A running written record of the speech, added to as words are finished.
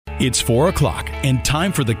It's 4 o'clock and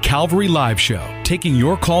time for the Calvary Live Show, taking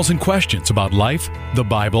your calls and questions about life, the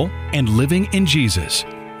Bible, and living in Jesus.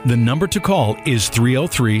 The number to call is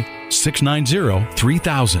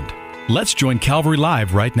 303-690-3000. Let's join Calvary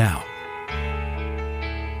Live right now.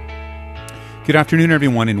 Good afternoon,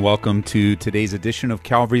 everyone, and welcome to today's edition of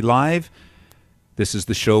Calvary Live. This is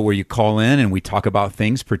the show where you call in and we talk about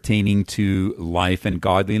things pertaining to life and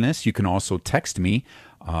godliness. You can also text me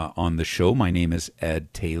on the show. My name is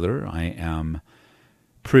Ed Taylor. I am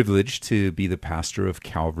privileged to be the pastor of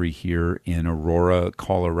Calvary here in Aurora,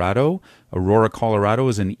 Colorado. Aurora, Colorado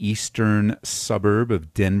is an eastern suburb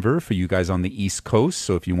of Denver for you guys on the East Coast.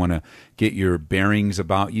 So if you want to get your bearings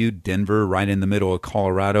about you, Denver, right in the middle of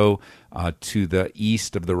Colorado, to the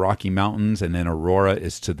east of the Rocky Mountains, and then Aurora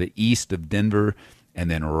is to the east of Denver,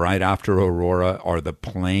 and then right after Aurora are the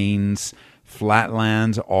plains,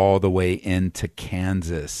 flatlands, all the way into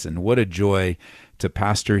Kansas. And what a joy to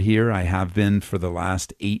pastor here. I have been for the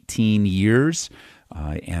last 18 years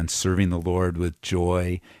and serving the Lord with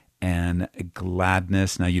joy and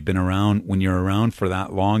gladness. Now, you've been around, when you're around for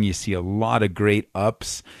that long, you see a lot of great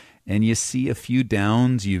ups and you see a few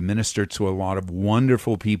downs. You minister to a lot of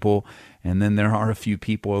wonderful people, and then there are a few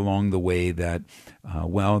people along the way that,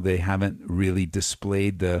 they haven't really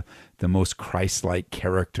displayed the most Christ-like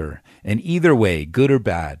character. And either way, good or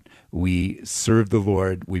bad, we serve the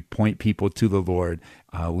Lord, we point people to the Lord,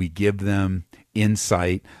 we give them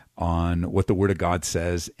insight on what the Word of God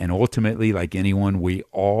says, and ultimately, like anyone, we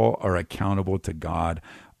all are accountable to God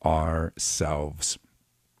ourselves.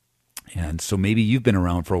 And so maybe you've been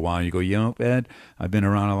around for a while. You go, Ed, I've been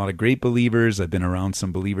around a lot of great believers. I've been around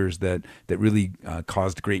some believers that really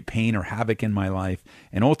caused great pain or havoc in my life.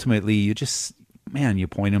 And ultimately, you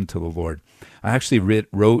point them to the Lord. I actually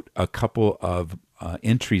wrote a couple of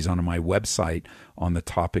entries on my website on the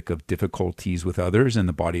topic of difficulties with others in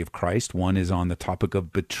the body of Christ. One is on the topic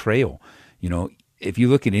of betrayal. If you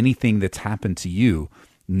look at anything that's happened to you,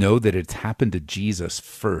 know that it's happened to Jesus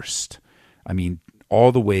first. I mean,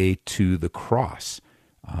 all the way to the cross.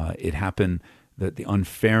 It happened that the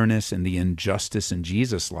unfairness and the injustice in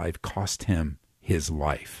Jesus' life cost him his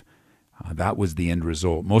life. That was the end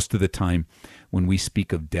result. Most of the time when we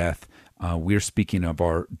speak of death, we're speaking of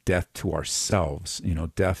our death to ourselves,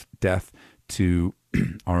 death to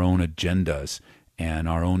our own agendas and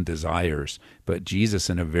our own desires. But Jesus,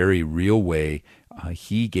 in a very real way,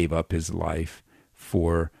 he gave up his life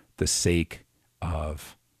for the sake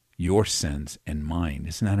of your sins and mine.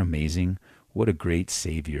 Isn't that amazing? What a great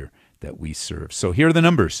Savior that we serve. So here are the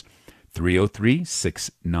numbers.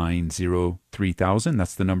 303-690-3000.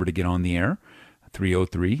 That's the number to get on the air.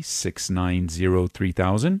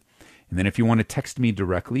 303-690-3000. And then if you want to text me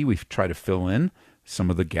directly, we try to fill in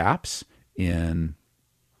some of the gaps in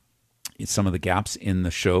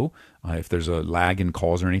the show. If there's a lag in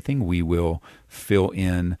calls or anything, we will fill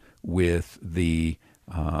in with the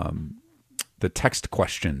text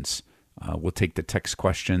questions. We'll take the text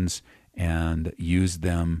questions and use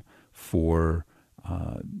them for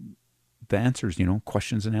the answers,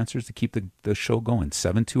 questions and answers to keep the show going.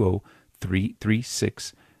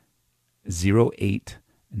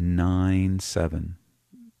 720-336-0897.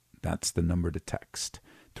 That's the number to text.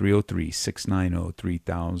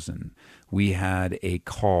 303-690-3000. We had a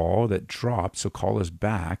call that dropped, so call us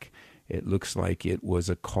back. It looks like it was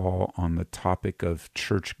a call on the topic of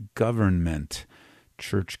church government.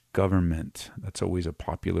 Church government. That's always a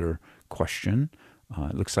popular question.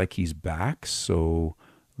 It looks like he's back, so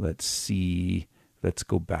let's see. Let's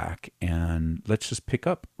go back and let's just pick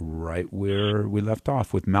up right where we left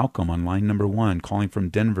off with Malcolm on line number 1, calling from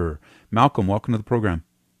Denver. Malcolm, welcome to the program.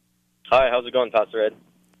 Hi, how's it going, Pastor Ed?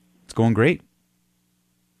 It's going great.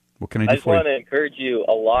 What can I do for you? I just want to encourage you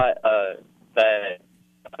a lot that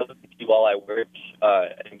I listen to you while I work,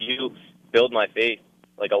 and you build my faith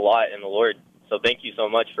a lot in the Lord. So thank you so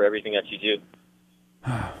much for everything that you do.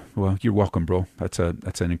 Well, you're welcome, bro. That's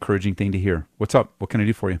an encouraging thing to hear. What's up? What can I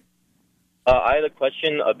do for you? I had a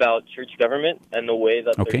question about church government and the way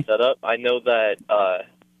that they're set up. I know that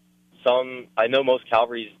most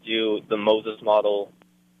Calvaries do the Moses model.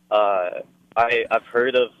 I've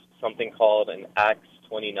heard of something called an Acts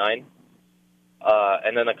 29,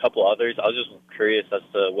 and then a couple others. I was just curious as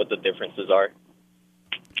to what the differences are.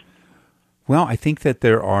 Well, I think that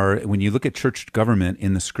there are, when you look at church government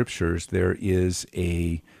in the scriptures, there is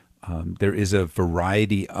a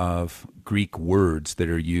variety of Greek words that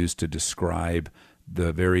are used to describe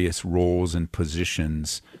the various roles and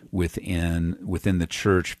positions within the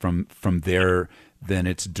church. From there, then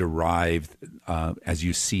it's derived as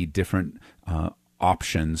you see different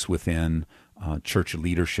options within church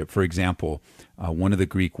leadership. For example, one of the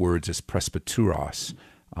Greek words is presbyteros,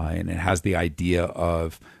 and it has the idea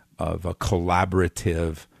of a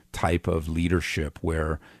collaborative type of leadership,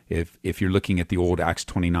 where if you're looking at the old Acts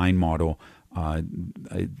 29 model,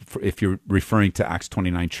 if you're referring to Acts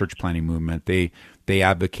 29 church planting movement, they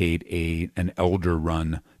advocate an elder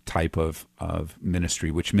run type of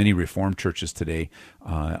ministry, which many Reformed churches today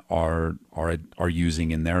are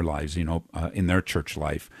using in their lives, in their church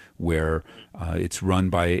life, where it's run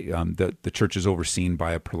by the church is overseen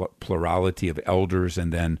by a plurality of elders,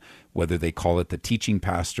 and then whether they call it the teaching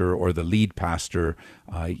pastor or the lead pastor,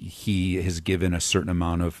 he has given a certain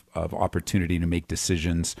amount of opportunity to make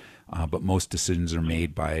decisions, but most decisions are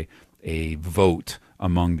made by a vote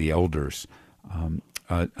among the elders.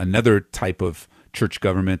 Another type of church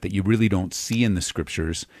government that you really don't see in the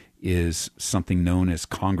scriptures is something known as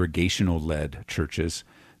congregational-led churches.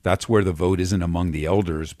 That's where the vote isn't among the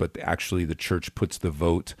elders, but actually the church puts the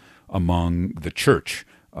vote among the church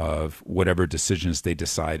of whatever decisions they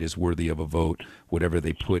decide is worthy of a vote, whatever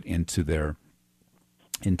they put into their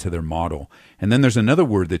model. And then there's another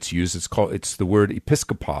word that's used. It's the word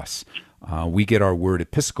episkopos. We get our word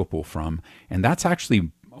episcopal from, and that's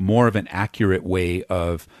actually more of an accurate way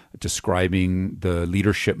of describing the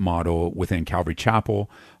leadership model within Calvary Chapel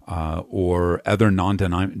or other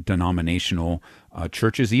non-denominational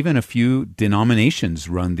churches. Even a few denominations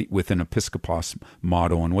run with an episkopos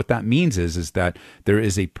model, and what that means is that there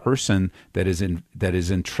is a person that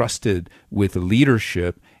is entrusted with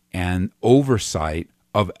leadership and oversight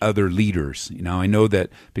of other leaders. I know that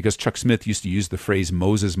because Chuck Smith used to use the phrase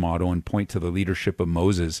Moses model and point to the leadership of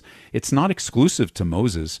Moses, it's not exclusive to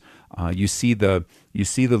Moses. You see the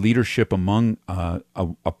leadership among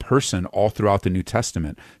a person all throughout the New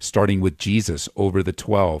Testament, starting with Jesus over the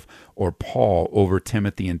 12, or Paul over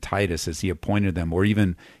Timothy and Titus as he appointed them, or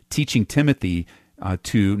even teaching Timothy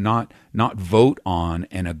to not vote on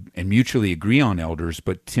and mutually agree on elders,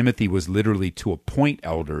 but Timothy was literally to appoint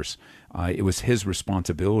elders. It was his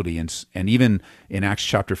responsibility. And even in Acts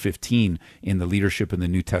chapter 15, in the leadership in the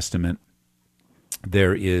New Testament,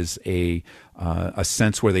 there is a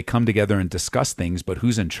sense where they come together and discuss things, but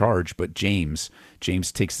who's in charge? But James.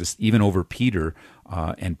 James takes this even over Peter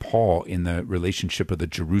and Paul in the relationship of the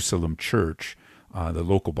Jerusalem church, the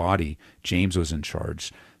local body. James was in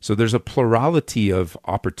charge. So there's a plurality of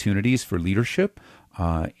opportunities for leadership.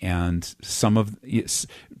 And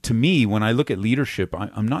to me, when I look at leadership,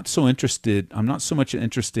 I'm not so much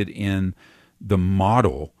interested in the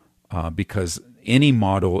model, because any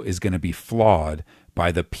model is going to be flawed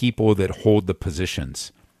by the people that hold the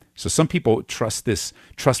positions. So some people trust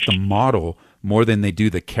the model more than they do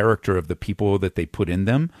the character of the people that they put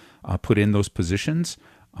in those positions.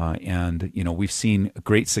 And we've seen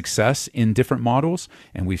great success in different models,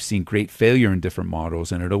 and we've seen great failure in different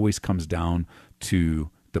models, and it always comes down to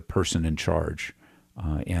the person in charge.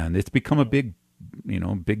 And it's become a big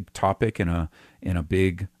topic and a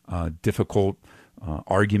big difficult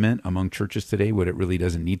argument among churches today, what it really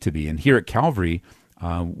doesn't need to be. And here at Calvary,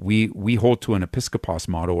 we hold to an episkopos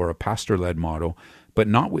model or a pastor-led model, but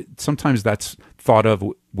sometimes that's thought of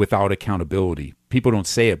without accountability. People don't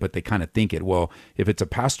say it, but they kind of think it. Well, if it's a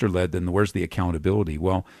pastor-led, then where's the accountability?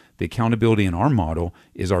 Well, the accountability in our model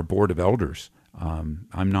is our board of elders. I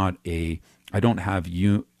don't have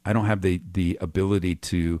the ability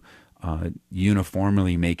to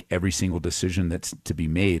uniformly make every single decision that's to be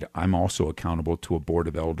made. I'm also accountable to a board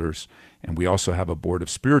of elders, and we also have a board of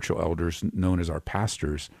spiritual elders known as our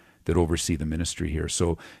pastors that oversee the ministry here.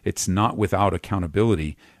 So it's not without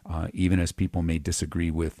accountability, even as people may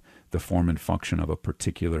disagree with the form and function of a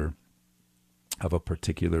particular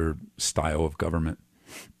style of government.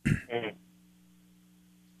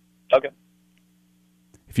 Okay.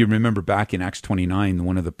 If you remember back in Acts 29,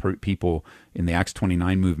 one of the people in the Acts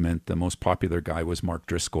 29 movement, the most popular guy was Mark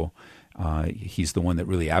Driscoll. He's the one that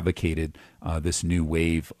really advocated this new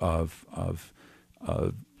wave of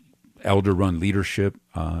elder-run leadership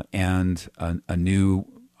and a new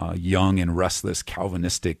young and restless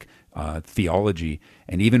Calvinistic theology.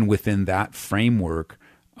 And even within that framework,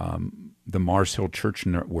 the Mars Hill Church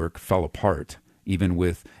Network fell apart, even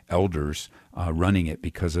with elders running it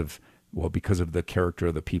because of the character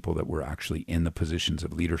of the people that were actually in the positions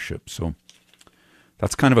of leadership. So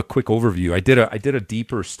that's kind of a quick overview. I did a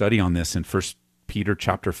deeper study on this in 1 Peter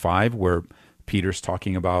chapter 5, where Peter's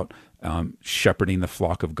talking about shepherding the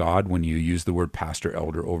flock of God when you use the word pastor,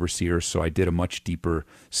 elder, overseer. So I did a much deeper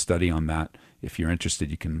study on that. If you're interested,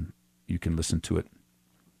 you can listen to it.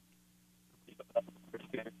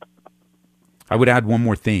 I would add one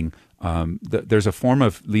more thing. There's a form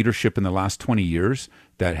of leadership in the last 20 years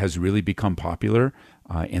that has really become popular,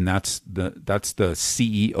 and that's the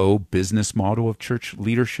CEO business model of church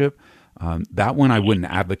leadership. That one I wouldn't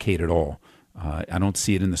advocate at all. I don't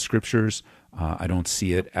see it in the scriptures. I don't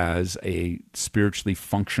see it as a spiritually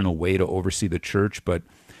functional way to oversee the church, but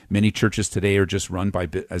many churches today are just run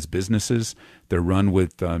as businesses. They're run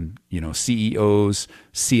with CEOs,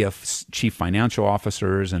 chief financial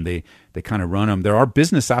officers, and they kind of run them. There are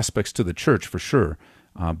business aspects to the church for sure,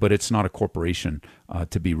 but it's not a corporation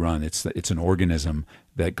to be run. It's an organism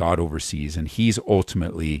that God oversees, and He's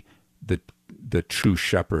ultimately the true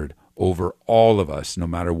shepherd over all of us, no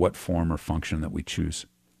matter what form or function that we choose.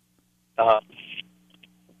 Okay,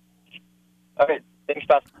 thanks,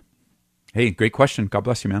 Pastor. Hey, great question. God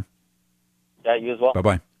bless you, man. Yeah, you as well.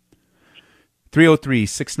 Bye-bye.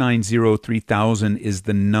 303-690-3000 is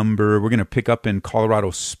the number. We're going to pick up in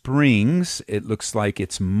Colorado Springs. It looks like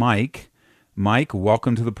it's Mike. Mike,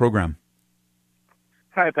 welcome to the program.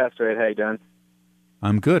 Hi, Pastor Ed. How you doing?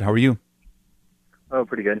 I'm good. How are you? Oh,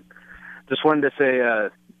 pretty good. Just wanted to say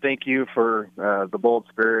thank you for the bold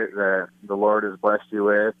spirit that the Lord has blessed you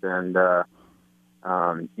with. And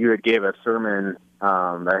you had gave a sermon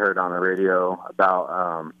I heard on the radio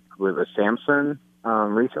about with Samson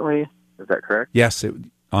recently. Is that correct? Yes. Yeah,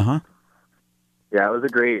 it was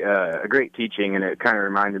a great teaching, and it kind of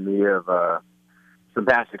reminded me of some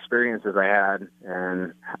past experiences I had,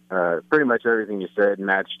 and pretty much everything you said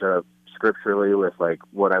matched up scripturally with like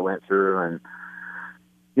what I went through, and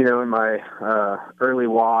in my early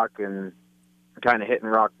walk and kind of hitting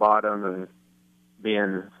rock bottom and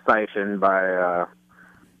being siphoned by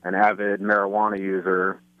an avid marijuana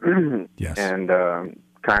user. Yes. And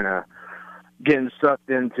kind of getting sucked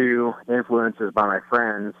into influences by my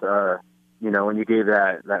friends. When you gave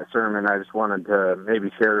that sermon, I just wanted to maybe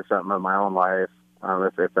share something of my own life,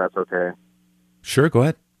 if that's okay. Sure, go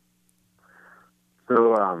ahead.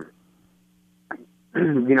 So,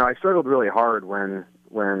 I struggled really hard when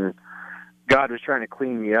God was trying to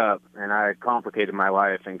clean me up, and I had complicated my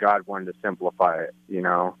life, and God wanted to simplify it,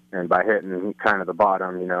 and by hitting kind of the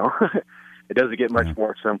bottom, it doesn't get much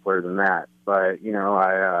more simpler than that. But,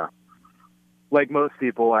 I, like most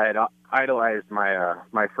people, I had idolized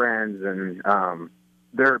my friends, and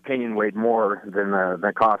their opinion weighed more than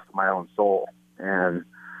the cost of my own soul. And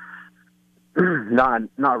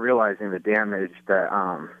not realizing the damage that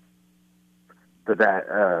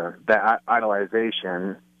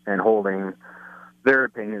idolization and holding their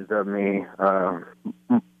opinions of me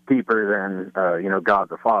deeper than God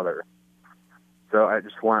the Father. So I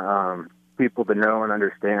just want people to know and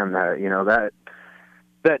understand that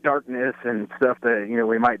that darkness and stuff that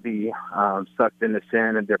we might be sucked into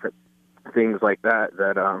sin and different things like that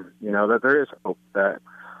that there is hope, that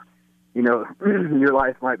your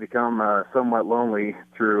life might become somewhat lonely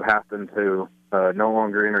through having to no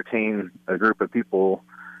longer entertain a group of people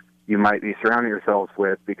you might be surrounding yourselves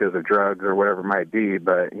with because of drugs or whatever it might be.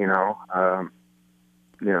 But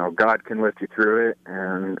God can lift you through it,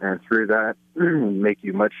 and through that make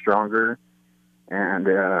you much stronger. And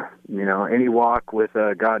any walk with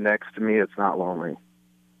God next to me, it's not lonely.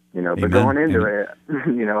 Amen. But going into it,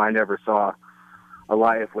 I never saw a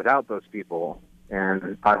life without those people,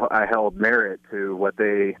 and I held merit to what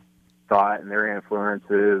they thought and their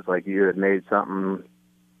influences. Like you had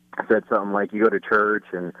said something like you go to church,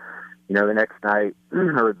 and the next night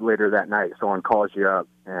or later that night, someone calls you up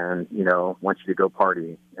and wants you to go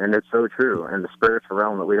party, and it's so true. And the spiritual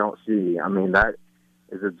realm that we don't see, I mean, that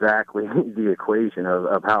is exactly the equation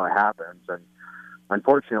of how it happens. And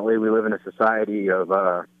unfortunately, we live in a society of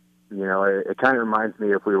it kind of reminds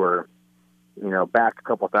me if we were back a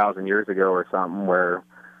couple thousand years ago or something, where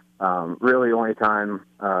really only time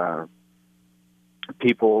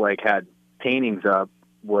people like had paintings up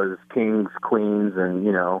was kings, queens, and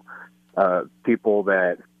people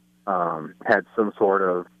that had some sort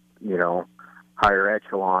of higher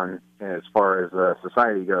echelon as far as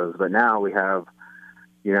society goes. But now we have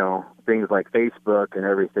things like Facebook and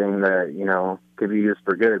everything that could be used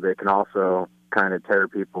for good, but it can also kind of tear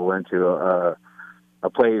people into a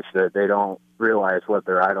place that they don't realize what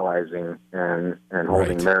they're idolizing and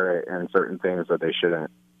holding merit in certain things that they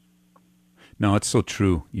shouldn't. No, it's so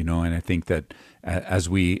true, and I think that as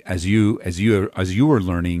you were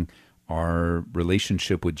learning, our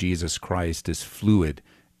relationship with Jesus Christ is fluid,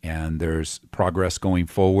 and there's progress going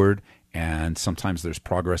forward, and sometimes there's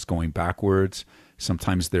progress going backwards.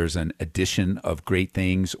 Sometimes there's an addition of great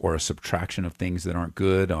things or a subtraction of things that aren't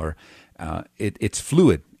good, or it's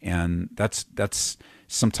fluid. and that's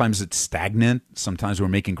sometimes it's stagnant. Sometimes we're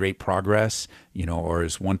making great progress, or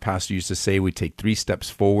as one pastor used to say, we take 3 steps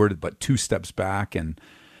forward, but 2 steps back. And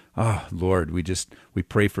Lord, we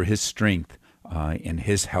pray for His strength and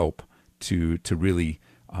His help to really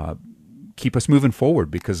keep us moving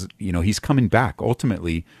forward, because He's coming back.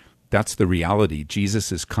 Ultimately, that's the reality.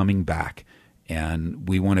 Jesus is coming back, and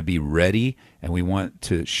we want to be ready, and we want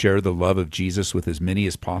to share the love of Jesus with as many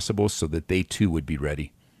as possible, so that they too would be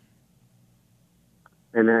ready.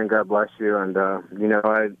 Amen. God bless you. And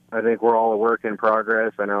I think we're all a work in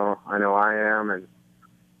progress. I know I am, and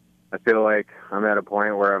I feel like I'm at a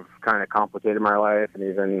point where I've kind of complicated my life, and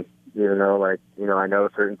even though I know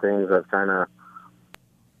certain things, I've kind of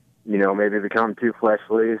maybe become too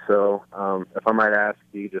fleshly. So if I might ask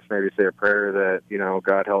you, just maybe say a prayer that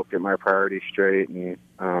God help get my priorities straight and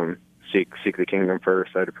seek the kingdom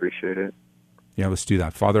first. I'd appreciate it. Yeah, let's do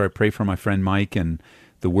that. Father, I pray for my friend Mike and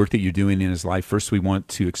the work that you're doing in his life. First, we want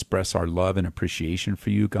to express our love and appreciation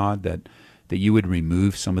for you, God, that you would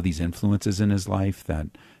remove some of these influences in his life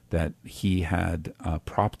that he had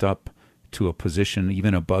propped up to a position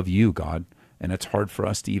even above you, God. And it's hard for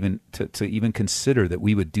us to even consider that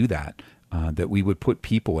we would do that, that we would put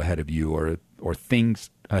people ahead of you, or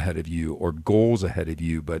things ahead of you, or goals ahead of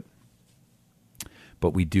you. But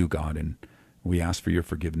we do, God, and we ask for your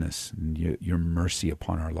forgiveness and your mercy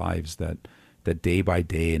upon our lives, that day by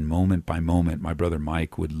day and moment by moment, my brother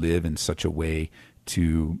Mike would live in such a way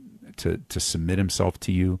to submit himself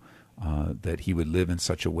to you, that he would live in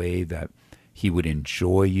such a way that he would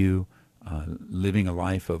enjoy you, living a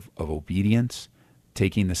life of obedience,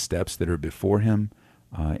 taking the steps that are before him,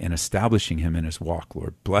 and establishing him in his walk.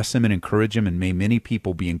 Lord, bless him and encourage him, and may many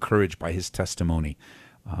people be encouraged by his testimony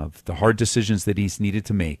of the hard decisions that he's needed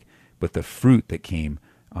to make, but the fruit that came,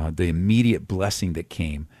 the immediate blessing that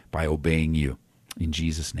came by obeying you. In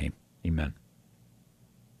Jesus' name, amen.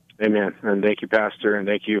 Amen. And thank you, Pastor, and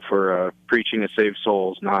thank you for preaching to save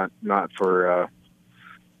souls, not for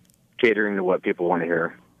catering to what people want to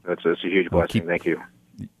hear. That's a huge blessing. Thank you.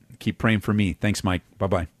 Keep praying for me. Thanks, Mike.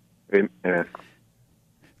 Bye-bye. Amen.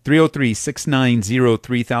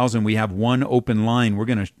 303-690-3000. We have one open line. We're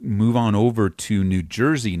going to move on over to New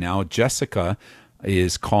Jersey now. Jessica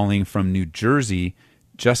is calling from New Jersey.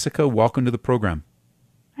 Jessica, welcome to the program.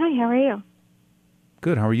 Hi, how are you?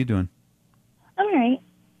 Good. How are you doing? All right.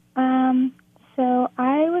 So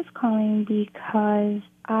I was calling because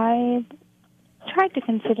I've tried to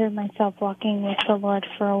consider myself walking with the Lord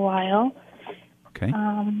for a while. Okay.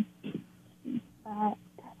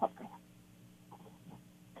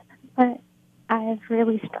 But I've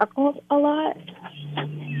really struggled a lot.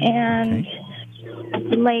 And,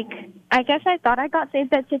 I guess I thought I got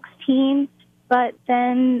saved at 16, but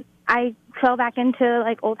then I fell back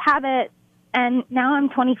into, old habits. And now I'm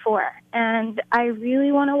 24, and I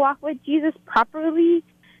really want to walk with Jesus properly,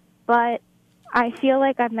 but I feel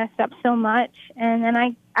like I've messed up so much, and then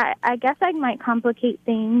I guess I might complicate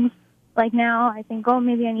things. Like now I think,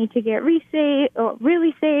 maybe I need to get resaved or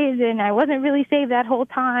really saved, and I wasn't really saved that whole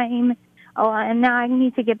time. And now I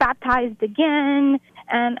need to get baptized again,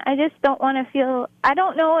 and I just don't want to I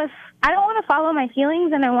don't want to follow my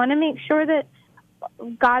feelings, and I want to make sure that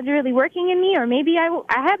God's really working in me, or maybe I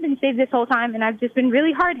have been saved this whole time and I've just been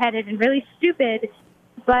really hard-headed and really stupid,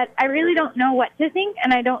 but I really don't know what to think,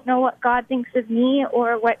 and I don't know what God thinks of me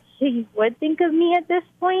or what He would think of me at this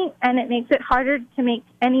point, and it makes it harder to make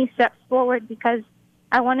any steps forward because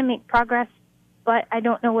I want to make progress, but I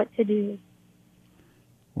don't know what to do.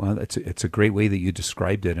 Well, it's a great way that you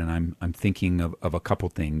described it, and I'm thinking of a couple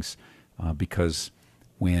things, because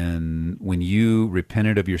when you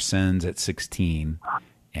repented of your sins at 16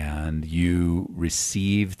 and you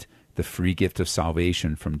received the free gift of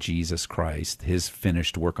salvation from Jesus Christ, His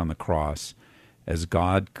finished work on the cross, as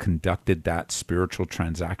God conducted that spiritual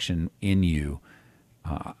transaction in you,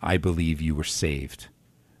 I believe you were saved.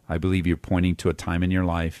 I believe you're pointing to a time in your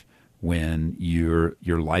life when your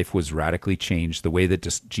life was radically changed. The way that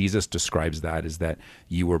Jesus describes that is that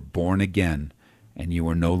you were born again, and you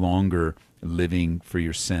were no longer living for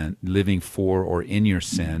your sin, living for or in your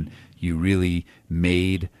sin. You really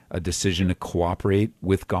made a decision to cooperate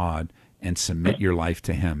with God and submit your life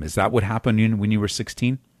to Him. Is that what happened when you were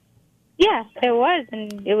 16? Yeah, it was,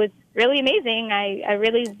 and it was really amazing. I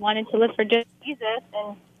really wanted to live for just Jesus,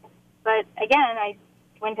 but again, I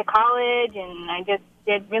went to college and I just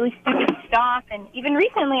did really stupid stuff. And even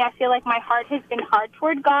recently, I feel like my heart has been hard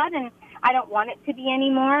toward God, and I don't want it to be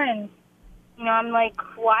anymore. And I'm like,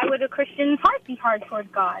 why would a Christian's heart be hard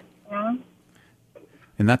toward God?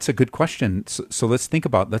 And that's a good question. So let's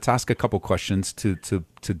ask a couple questions to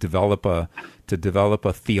develop a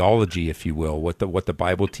theology, if you will, what the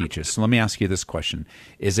Bible teaches. So let me ask you this question.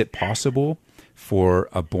 Is it possible for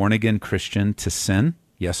a born again Christian to sin?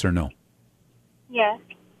 Yes or no? Yes.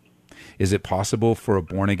 Is it possible for a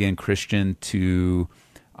born again Christian to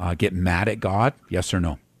get mad at God? Yes or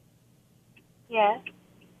no? Yes.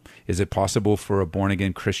 Is it possible for a born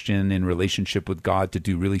again Christian in relationship with God to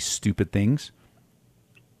do really stupid things?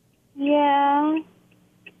 Yeah.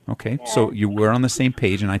 Okay, so we're on the same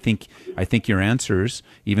page, and I think your answers,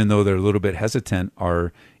 even though they're a little bit hesitant,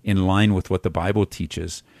 are in line with what the Bible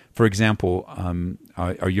teaches. For example,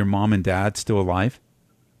 are your mom and dad still alive?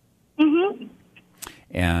 Mhm.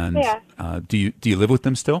 And Yeah. Do you live with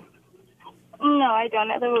them still? No, I don't.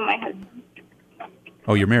 I live with my husband.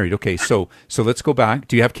 Oh, you're married. Okay, so let's go back.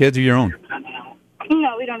 Do you have kids of your own?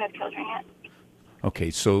 No, we don't have children yet.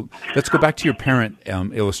 Okay, so let's go back to your parent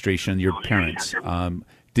illustration. Your parents.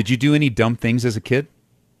 Did you do any dumb things as a kid?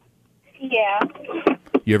 Yeah.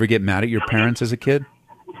 You ever get mad at your parents as a kid?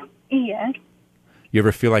 Yes. You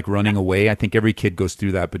ever feel like running away? I think every kid goes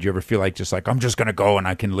through that, but you ever feel like just like, I'm just going to go and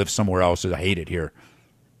I can live somewhere else. I hate it here.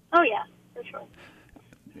 Oh, yeah, for sure.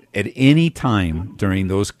 At any time during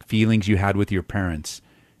those feelings you had with your parents,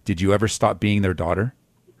 did you ever stop being their daughter?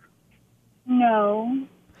 No.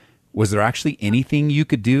 Was there actually anything you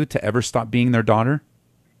could do to ever stop being their daughter?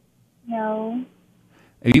 No.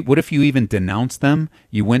 What if you even denounced them?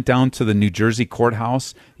 You went down to the New Jersey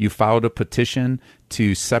courthouse, you filed a petition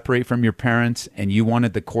to separate from your parents, and you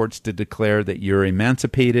wanted the courts to declare that you're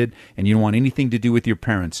emancipated and you don't want anything to do with your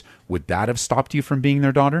parents. Would that have stopped you from being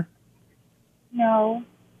their daughter? No.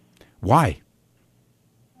 Why?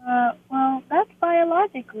 Well, that's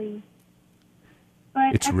biologically.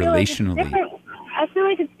 But It's I feel like relationally. I feel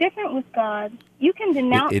like it's different with God. You can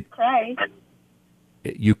denounce Christ.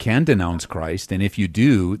 You can denounce Christ, and if you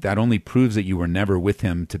do, that only proves that you were never with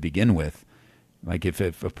him to begin with. Like if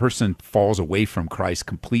a person falls away from Christ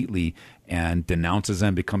completely and denounces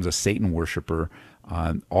him, becomes a Satan worshiper,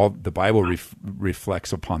 all the Bible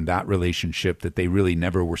reflects upon that relationship that they really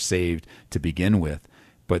never were saved to begin with.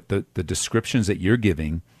 But the descriptions that you're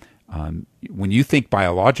giving, when you think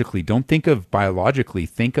biologically, don't think of biologically,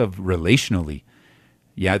 think of relationally.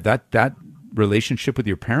 Yeah, that relationship with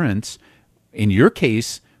your parents, in your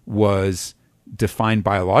case, was defined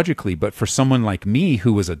biologically. But for someone like me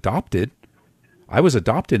who was adopted, I was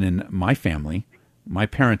adopted in my family. My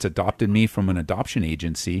parents adopted me from an adoption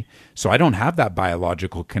agency, so I don't have that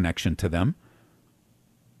biological connection to them.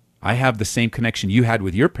 I have the same connection you had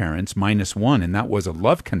with your parents, -1, and that was a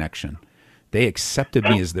love connection. They accepted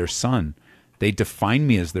me as their son. They defined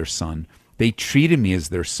me as their son. They treated me as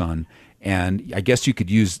their son. And I guess you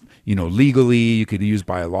could use, legally, you could use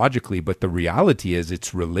biologically, but the reality is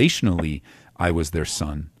it's relationally I was their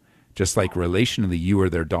son. Just like relationally you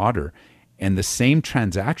were their daughter. And the same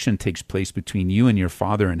transaction takes place between you and your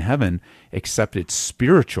Father in heaven, except it's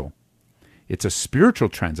spiritual. It's a spiritual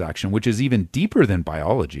transaction, which is even deeper than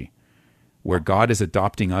biology, where God is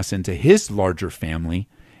adopting us into his larger family.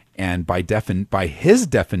 And by his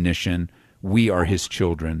definition, we are his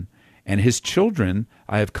children. And his children,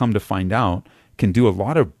 I have come to find out, can do a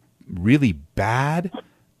lot of really bad,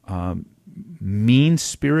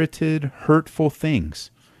 mean-spirited, hurtful things,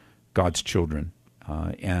 God's children.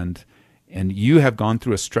 And you have gone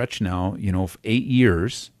through a stretch now, of 8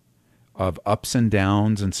 years of ups and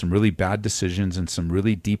downs and some really bad decisions and some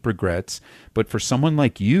really deep regrets. But for someone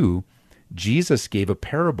like you, Jesus gave a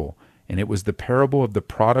parable, and it was the parable of the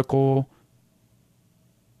prodigal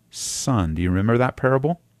son. Do you remember that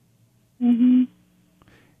parable? Mm-hmm.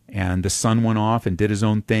 And the son went off and did his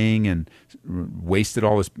own thing and wasted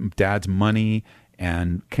all his dad's money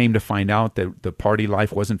and came to find out that the party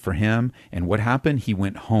life wasn't for him. And what happened? He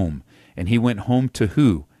went home. And he went home to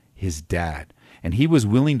who? His dad. And he was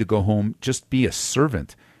willing to go home, just be a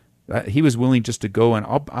servant. He was willing just to go and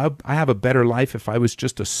I have a better life if I was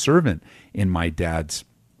just a servant in my dad's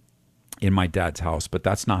house. But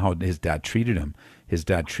that's not how his dad treated him. His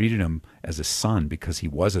dad treated him as a son because he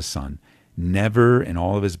was a son. Never in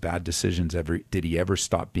all of his bad decisions did he ever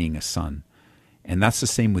stop being a son. And that's the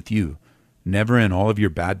same with you. Never in all of your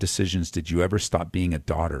bad decisions did you ever stop being a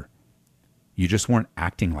daughter. You just weren't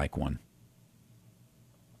acting like one.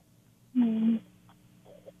 Mm-hmm.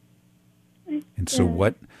 And so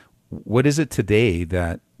what is it today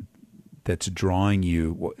that's drawing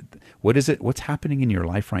you? What is it? What's happening in your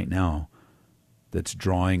life right now that's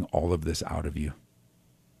drawing all of this out of you?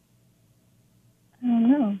 I don't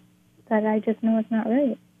know. But I just know it's not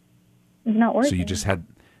right. It's not working. So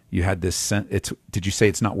you had this sense. Did you say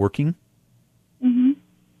it's not working? Mm-hmm.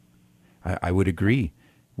 I would agree.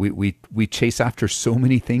 We chase after so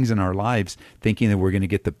many things in our lives, thinking that we're going to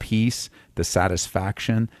get the peace, the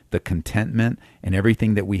satisfaction, the contentment, and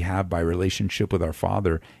everything that we have by relationship with our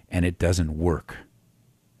Father, and it doesn't work.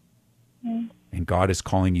 And God is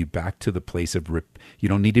calling you back to the place of you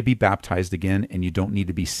don't need to be baptized again, and you don't need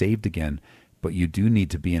to be saved again, but you do need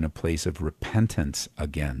to be in a place of repentance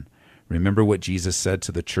again. Remember what Jesus said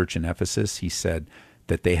to the church in Ephesus? He said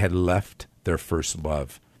that they had left their first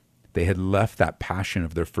love. They had left that passion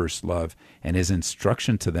of their first love, and his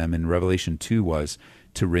instruction to them in Revelation 2 was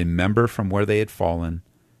to remember from where they had fallen,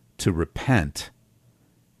 to repent,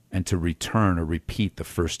 and to return or repeat the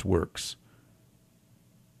first works.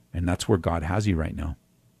 And that's where God has you right now.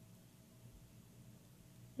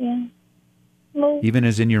 Yeah. Well, Even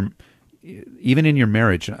in your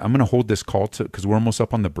marriage, I'm going to hold this call because we're almost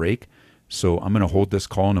up on the break. So I'm going to hold this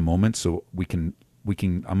call in a moment so I'm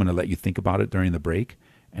going to let you think about it during the break,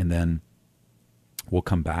 and then we'll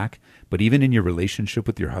come back. But even in your relationship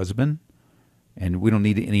with your husband, and we don't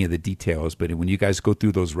need any of the details, but when you guys go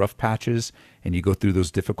through those rough patches and you go through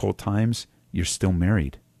those difficult times, you're still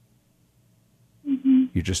married.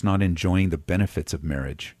 You're just not enjoying the benefits of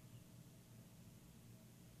marriage.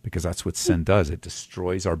 Because that's what sin does. It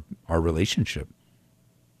destroys our relationship.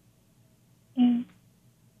 yeah.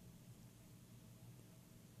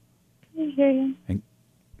 I hear you. And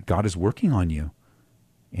God is working on you.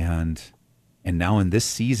 And now in this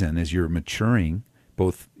season, as you're maturing,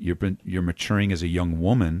 both you're maturing as a young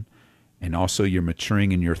woman, and also you're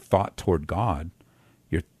maturing in your thought toward God,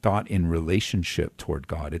 your thought in relationship toward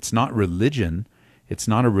God. It's not religion. It's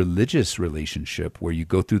not a religious relationship where you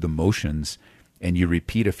go through the motions and you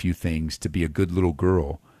repeat a few things to be a good little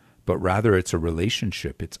girl, but rather it's a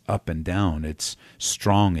relationship. It's up and down. It's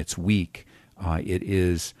strong. It's weak. It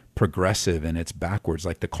is progressive and it's backwards.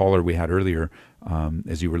 Like the caller we had earlier,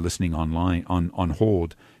 as you were listening online on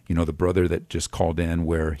hold, the brother that just called in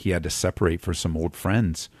where he had to separate for some old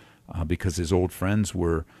friends because his old friends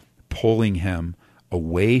were pulling him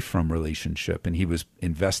away from relationship, and he was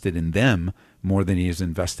invested in them more than he is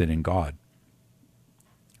invested in God.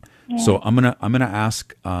 Yeah. So I'm gonna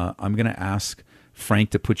ask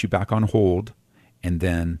Frank to put you back on hold, and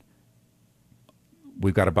then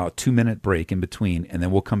we've got about 2-minute break in between, and then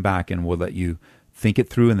we'll come back and we'll let you think it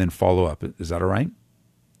through and then follow up. Is that all right?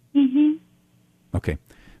 Mm-hmm. Okay.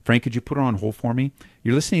 Frank, could you put her on hold for me?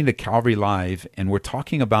 You're listening to Calvary Live, and we're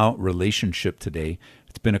talking about relationship today.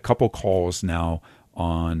 It's been a couple calls now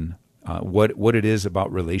on what it is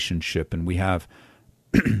about relationship, and we have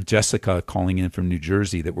Jessica calling in from New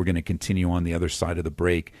Jersey that we're going to continue on the other side of the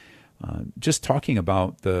break, just talking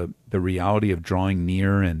about the reality of drawing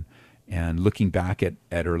near and looking back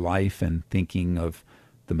at her life and thinking of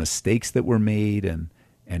the mistakes that were made and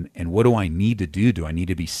what do I need to do? Do I need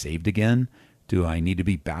to be saved again? Do I need to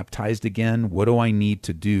be baptized again? What do I need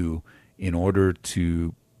to do in order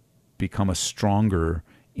to become a stronger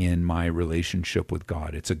in my relationship with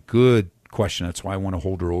God? It's a good question. That's why I want to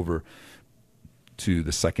hold her over to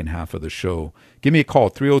the second half of the show. Give me a call,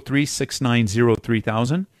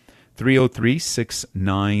 303-690-3000.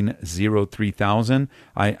 303-690-3000.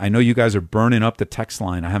 I know you guys are burning up the text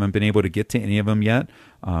line. I haven't been able to get to any of them yet,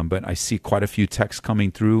 but I see quite a few texts coming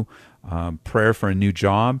through. Prayer for a new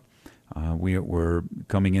job. We're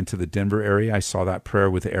coming into the Denver area. I saw that prayer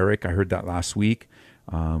with Eric. I heard that last week.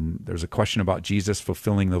 There's a question about Jesus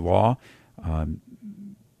fulfilling the law.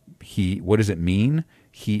 What does it mean?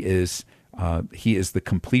 He is the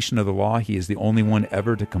completion of the law. He is the only one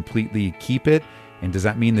ever to completely keep it. And does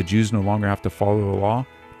that mean the Jews no longer have to follow the law?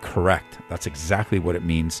 Correct. That's exactly what it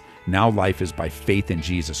means. Now life is by faith in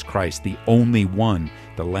Jesus Christ, the only one,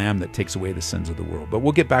 the Lamb that takes away the sins of the world. But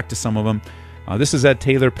we'll get back to some of them. This is Ed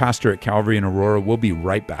Taylor, pastor at Calvary in Aurora. We'll be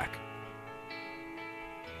right back.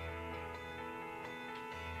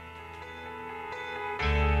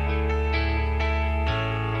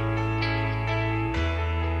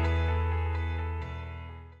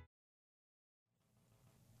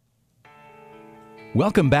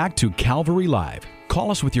 Welcome back to Calvary Live.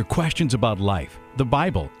 Call us with your questions about life, the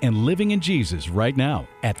Bible, and living in Jesus right now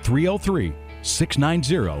at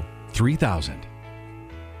 303-690-3000.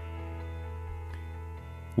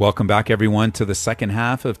 Welcome back, everyone, to the second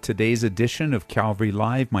half of today's edition of Calvary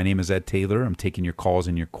Live. My name is Ed Taylor. I'm taking your calls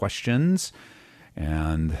and your questions.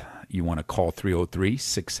 And you want to call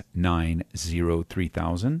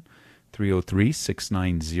 303-690-3000.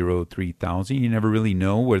 303-690-3000. You never really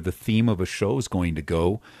know where the theme of a show is going to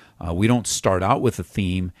go. We don't start out with a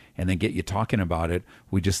theme and then get you talking about it.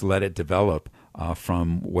 We just let it develop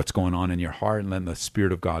from what's going on in your heart and let the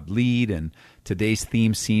Spirit of God lead. And today's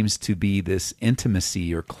theme seems to be this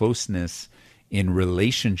intimacy or closeness in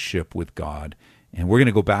relationship with God. And we're going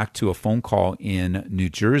to go back to a phone call in New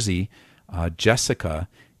Jersey. Jessica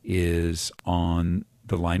is on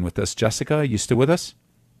the line with us. Jessica, are you still with us?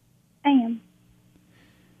 I am.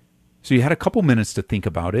 So you had a couple minutes to think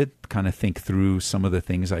about it, kind of think through some of the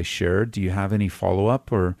things I shared. Do you have any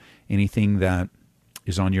follow-up or anything that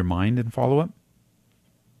is on your mind in follow-up?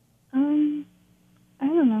 I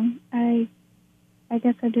don't know. I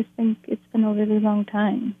guess I just think it's been a really long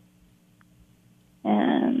time.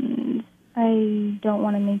 And I don't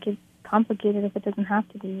want to make it complicated if it doesn't have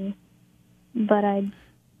to be. But I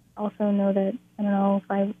also know that, I don't know,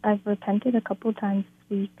 if I've repented a couple times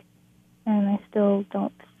this week, and I still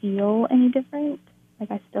don't feel any different.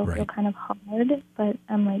 Like, I still feel kind of hard, but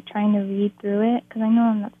I'm, like, trying to read through it, because I know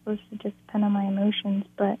I'm not supposed to just depend on my emotions,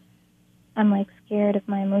 but I'm, like, scared if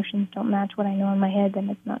my emotions don't match what I know in my head, then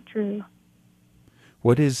it's not true.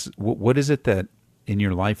 What is it that in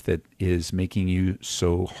your life that is making you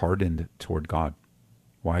so hardened toward God?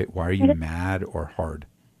 Why are you mad or hard?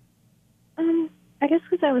 I guess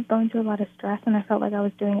because I was going through a lot of stress, and I felt like I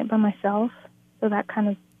was doing it by myself, so that kind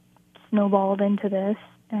of snowballed into this,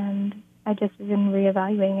 and I just been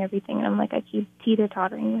reevaluating everything, and I'm like, I keep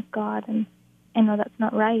teeter-tottering with God, and I know that's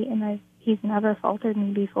not right, and He's never faltered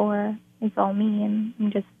me before. It's all me, and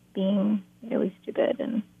I'm just being really stupid,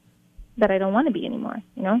 and that I don't want to be anymore,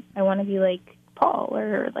 you know? I want to be like Paul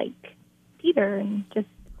or like Peter, and just,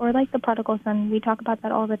 or like the prodigal son. We talk about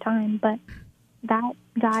that all the time, but that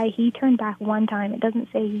guy, he turned back one time. It doesn't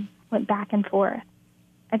say he went back and forth.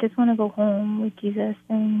 I just want to go home with Jesus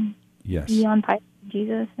and be on fire with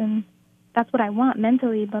Jesus, and that's what I want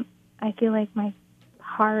mentally, but I feel like my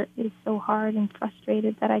heart is so hard and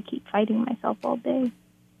frustrated that I keep fighting myself all day.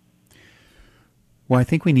 Well, I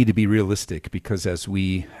think we need to be realistic, because as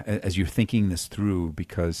you're thinking this through,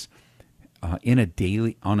 because on a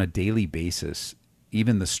daily basis,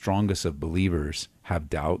 even the strongest of believers have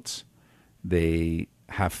doubts. They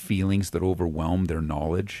have feelings that overwhelm their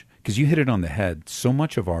knowledge. Because you hit it on the head. So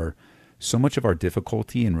much of our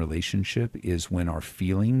difficulty in relationship is when our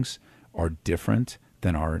feelings are different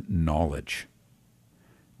than our knowledge.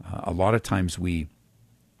 A lot of times we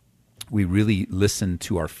really listen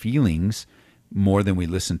to our feelings more than we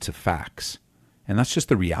listen to facts. And that's just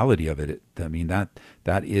the reality of it. I mean, that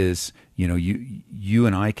is, you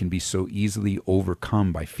and I can be so easily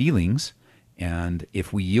overcome by feelings. And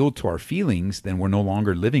if we yield to our feelings, then we're no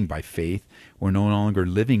longer living by faith. We're no longer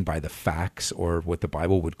living by the facts or what the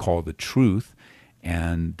Bible would call the truth.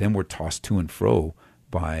 And then we're tossed to and fro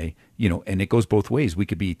by, and it goes both ways. We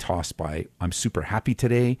could be tossed by, I'm super happy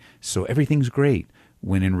today, so everything's great,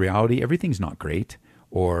 when in reality, everything's not great.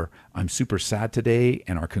 Or I'm super sad today,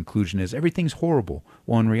 and our conclusion is everything's horrible.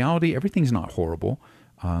 Well, in reality, everything's not horrible.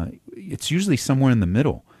 It's usually somewhere in the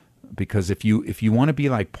middle. Because if you want to be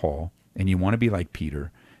like Paul and you want to be like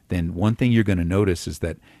Peter, then one thing you're going to notice is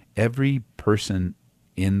that every person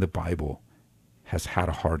in the Bible has had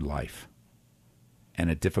a hard life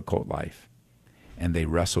and a difficult life. And they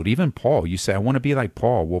wrestled. Even Paul, you say, I want to be like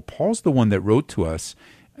Paul. Well, Paul's the one that wrote to us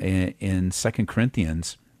in 2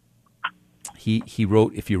 Corinthians. He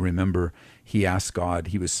wrote, if you remember, he asked God,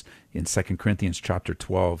 he was in 2 Corinthians chapter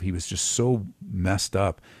 12, he was just so messed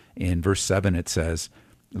up. In verse 7 it says,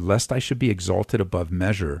 lest I should be exalted above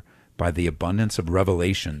measure by the abundance of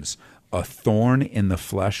revelations, a thorn in the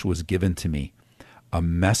flesh was given to me, a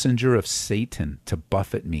messenger of Satan to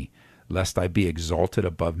buffet me, lest I be exalted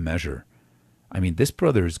above measure. I mean, this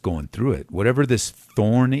brother is going through it. Whatever this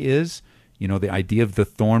thorn is, the idea of the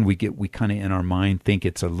thorn, we kind of in our mind think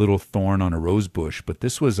it's a little thorn on a rose bush, but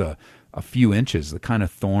this was a few inches, the kind of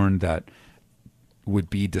thorn that would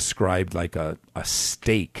be described like a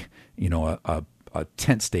stake, a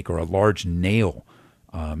tent stake or a large nail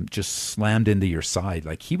just slammed into your side.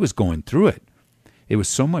 Like, he was going through it. It was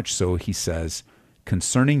so much so, he says,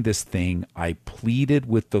 concerning this thing, I pleaded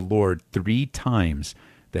with the Lord 3 times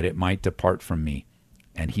that it might depart from me.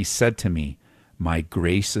 And he said to me, my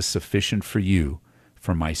grace is sufficient for you,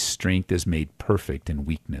 for my strength is made perfect in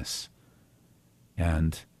weakness.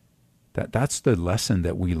 And that's the lesson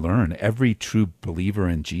that we learn. Every true believer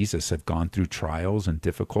in Jesus have gone through trials and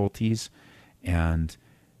difficulties, and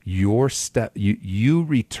you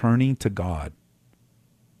returning to God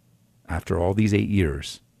after all these 8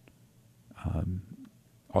 years,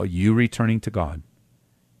 you returning to God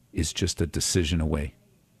is just a decision away.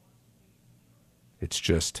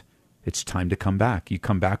 It's time to come back. You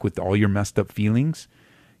come back with all your messed up feelings.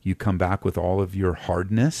 You come back with all of your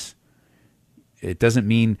hardness. It doesn't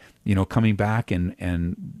mean, coming back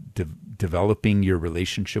and developing your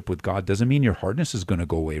relationship with God doesn't mean your hardness is going to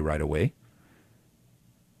go away right away.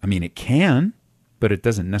 I mean, it can, but it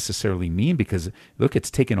doesn't necessarily mean, because look, it's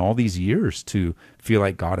taken all these years to feel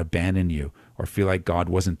like God abandoned you, or feel like God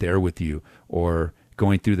wasn't there with you, or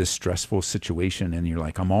going through this stressful situation and you're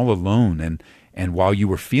like, I'm all alone. And while you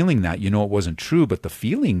were feeling that, it wasn't true, but the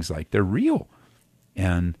feelings, like, they're real.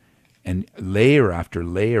 And layer after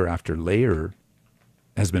layer after layer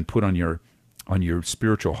has been put on your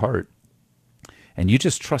spiritual heart. And you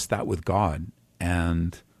just trust that with God,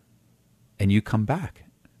 and you come back.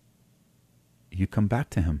 You come back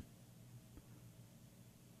to him.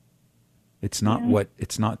 It's not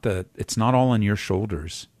it's not all on your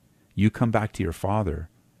shoulders. You come back to your Father,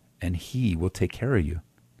 and he will take care of you.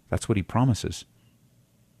 That's what he promises.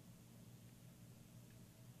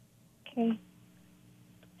 Okay.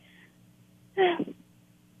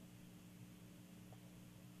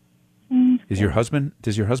 Does your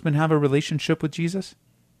husband have a relationship with Jesus?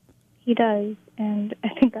 He does, and I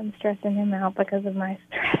think I'm stressing him out because of my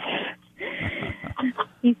stress.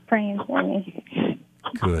 He's praying for me.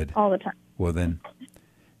 Good. All the time. Well then,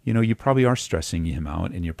 you probably are stressing him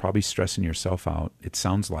out, and you're probably stressing yourself out. It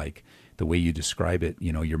sounds like, the way you describe it,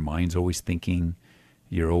 your mind's always thinking,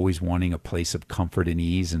 you're always wanting a place of comfort and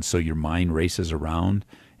ease, and so your mind races around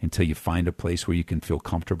until you find a place where you can feel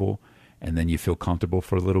comfortable, and then you feel comfortable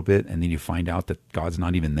for a little bit, and then you find out that God's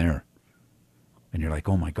not even there. And you're like,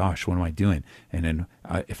 oh my gosh, what am I doing? And then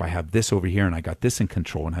if I have this over here, and I got this in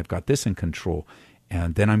control, and I've got this in control,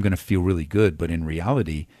 and then I'm going to feel really good. But in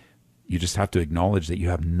reality, you just have to acknowledge that you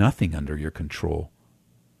have nothing under your control,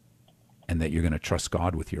 and that you're going to trust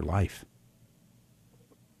God with your life.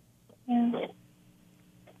 Yeah.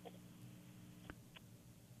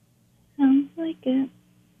 Sounds like it.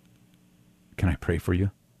 Can I pray for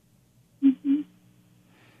you? Mm-hmm.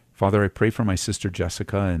 Father, I pray for my sister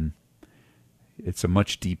Jessica, and it's a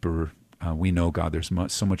much deeper, we know, God, there's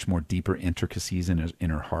so much more deeper intricacies in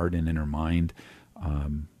her heart and in her mind,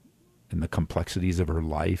 and the complexities of her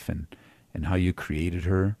life, and how you created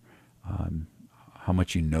her, how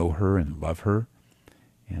much you know her and love her.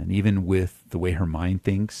 And even with the way her mind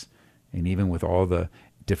thinks, and even with all the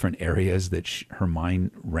different areas that her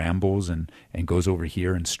mind rambles and goes over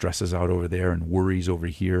here and stresses out over there and worries over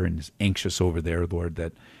here and is anxious over there, Lord,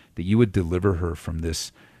 that you would deliver her from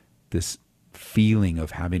this feeling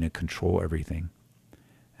of having to control everything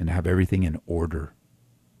and have everything in order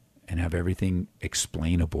and have everything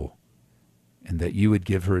explainable, and that you would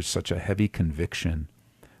give her such a heavy conviction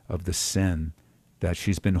of the sin that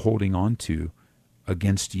she's been holding on to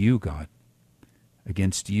against you, God,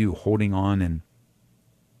 against you, holding on and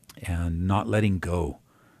not letting go,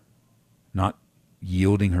 not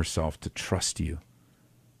yielding herself to trust you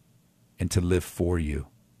and to live for you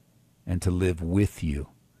and to live with you.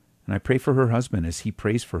 And I pray for her husband as he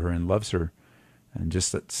prays for her and loves her, and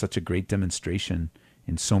just such a great demonstration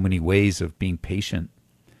in so many ways of being patient,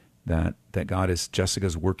 that God, as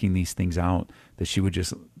Jessica's working these things out, that she would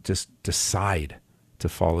just decide to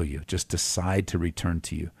follow you, just decide to return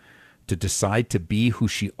to you, to decide to be who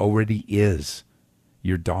she already is,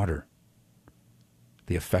 your daughter,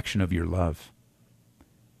 the affection of your love,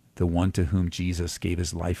 the one to whom Jesus gave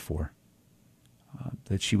his life for,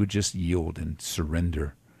 that she would just yield and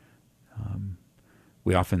surrender.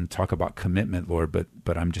 We often talk about commitment, Lord,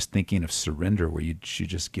 but I'm just thinking of surrender, where she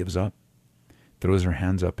just gives up, throws her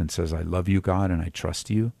hands up and says, I love you, God, and I trust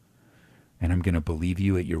you, and I'm going to believe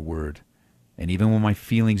you at your word. And even when my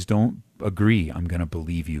feelings don't agree, I'm going to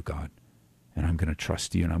believe you, God, and I'm going to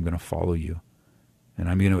trust you, and I'm going to follow you, and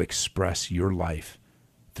I'm going to express your life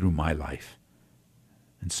through my life.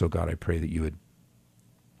 And so, God, I pray that you would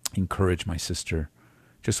encourage my sister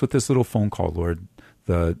just with this little phone call, Lord,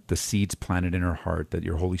 the seeds planted in her heart that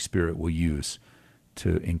your Holy Spirit will use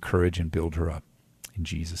to encourage and build her up. In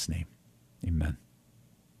Jesus' name, amen.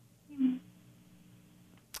 Amen.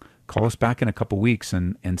 Call us back in a couple weeks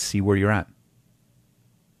and see where you're at.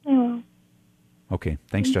 I will. Okay.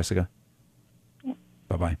 Thanks, Jessica. Yeah.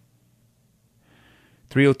 Bye-bye.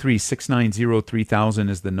 303-690-3000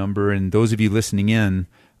 is the number. And those of you listening in,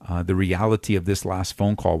 the reality of this last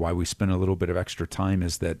phone call, why we spent a little bit of extra time,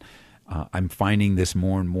 is that I'm finding this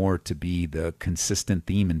more and more to be the consistent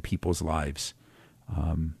theme in people's lives.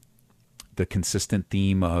 The consistent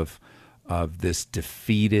theme of this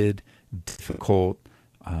defeated, difficult,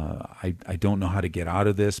 I don't know how to get out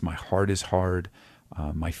of this. My heart is hard.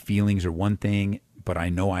 My feelings are one thing, but I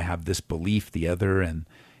know I have this belief, the other, and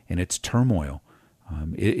it's turmoil.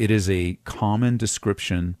 It is a common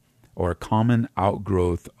description or a common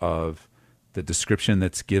outgrowth of the description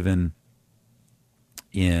that's given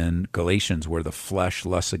in Galatians, where the flesh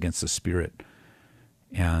lusts against the spirit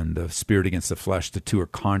and the spirit against the flesh. The two are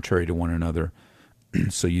contrary to one another.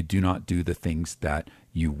 So you do not do the things that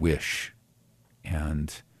you wish.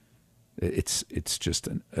 And it's just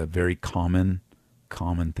a very common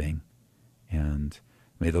thing. And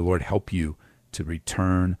may the Lord help you to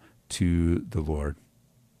return to the Lord.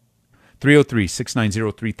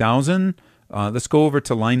 303-690-3000. Let's go over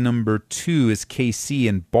to line number 2 is KC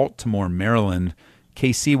in Baltimore, Maryland.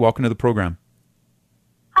 KC, welcome to the program.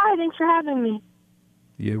 Hi, thanks for having me.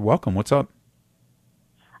 You're welcome. What's up?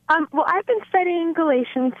 Well, I've been studying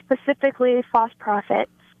Galatians, specifically false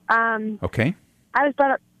prophets. Okay. I was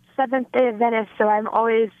brought up Seventh-day Adventist, so I'm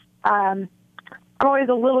always a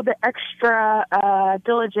little bit extra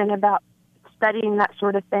diligent about studying that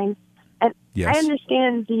sort of thing. And yes. I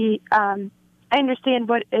understand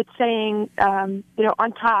what it's saying, on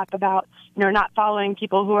top about, not following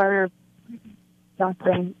people who are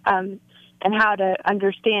doctrine, and how to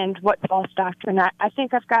understand what false doctrine. I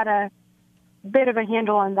think I've got a bit of a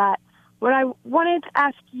handle on that. What I wanted to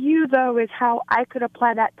ask you, though, is how I could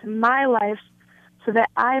apply that to my life so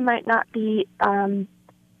that I might not be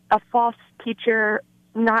a false teacher,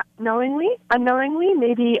 not unknowingly,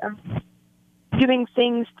 maybe doing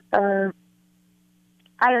things, or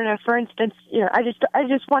I don't know. For instance, I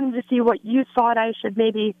just wanted to see what you thought I should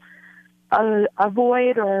maybe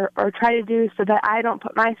avoid or try to do so that I don't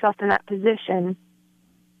put myself in that position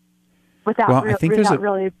without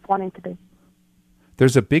really wanting to be.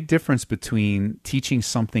 There's a big difference between teaching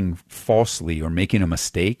something falsely or making a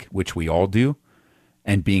mistake, which we all do,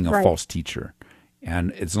 and being a false teacher.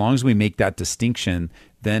 And as long as we make that distinction,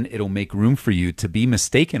 then it'll make room for you to be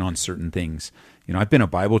mistaken on certain things. I've been a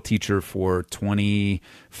Bible teacher for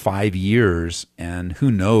 25 years, and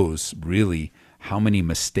who knows really how many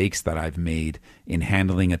mistakes that I've made in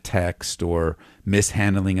handling a text or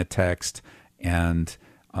mishandling a text, and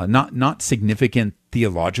not significant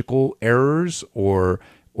theological errors or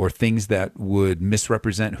things that would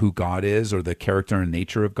misrepresent who God is or the character and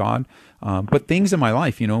nature of God, but things in my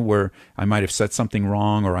life, where I might have said something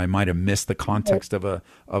wrong or I might have missed the context of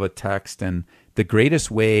a text. And the greatest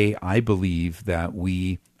way I believe that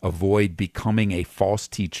we avoid becoming a false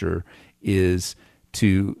teacher is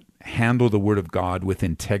to handle the Word of God with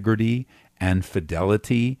integrity and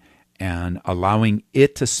fidelity and allowing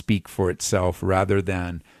it to speak for itself rather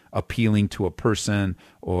than appealing to a person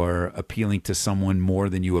or appealing to someone more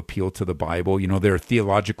than you appeal to the Bible. There are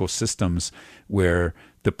theological systems where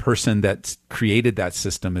the person that created that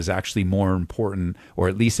system is actually more important, or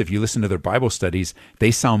at least if you listen to their Bible studies,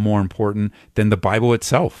 they sound more important than the Bible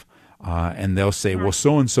itself. And they'll say, well,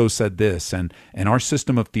 so-and-so said this, and our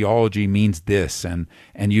system of theology means this. And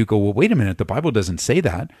you go, well, wait a minute, the Bible doesn't say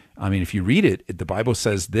that. I mean, if you read it, the Bible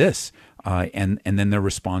says this. And then their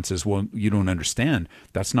response is, well, you don't understand.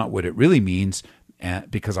 That's not what it really means,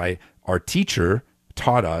 because our teacher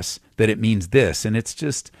taught us that it means this. And it's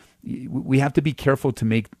just, we have to be careful to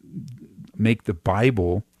make the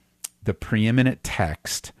Bible the preeminent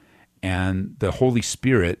text and the Holy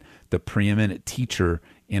Spirit the preeminent teacher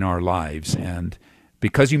in our lives. And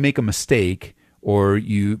because you make a mistake or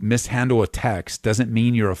you mishandle a text doesn't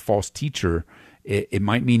mean you're a false teacher. It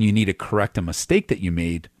might mean you need to correct a mistake that you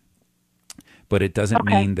made, but it doesn't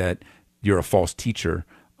mean that you're a false teacher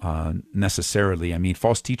necessarily. I mean,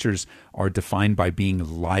 false teachers are defined by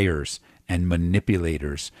being liars and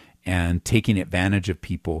manipulators and taking advantage of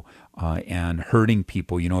people and hurting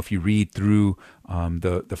people. If you read through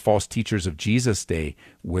the false teachers of Jesus' day,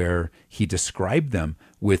 where he described them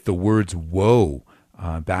with the words "woe,"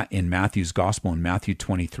 that in Matthew's gospel, in Matthew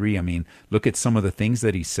 23. I mean, look at some of the things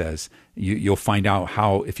that he says. You'll find out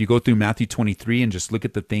how, if you go through Matthew 23 and just look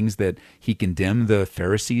at the things that he condemned the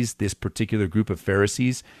Pharisees, this particular group of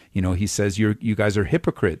Pharisees, he says, you guys are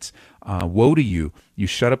hypocrites. Woe to you. You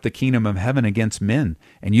shut up the kingdom of heaven against men,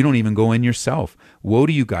 and you don't even go in yourself. Woe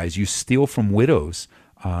to you guys. You steal from widows.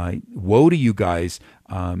 Woe to you guys.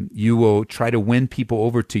 You will try to win people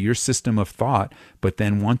over to your system of thought, but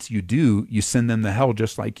then once you do, you send them to hell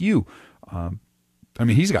just like you. I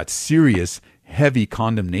mean, he's got serious, heavy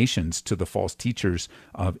condemnations to the false teachers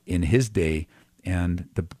in his day. And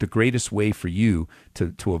the greatest way for you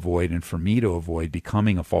to avoid, and for me to avoid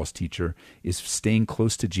becoming a false teacher, is staying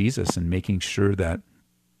close to Jesus and making sure that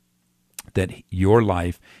your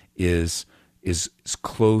life is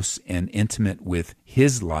close and intimate with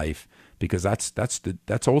his life, because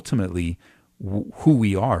that's ultimately who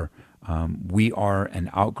we are. We are an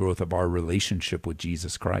outgrowth of our relationship with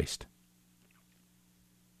Jesus Christ.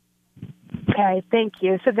 Okay, thank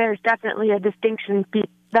you. So there's definitely a distinction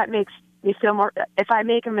that makes me feel more. If I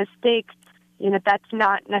make a mistake, that's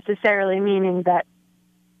not necessarily meaning that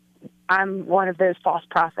I'm one of those false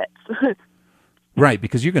prophets. Right,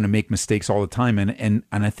 because you're going to make mistakes all the time, and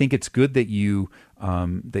I think it's good that you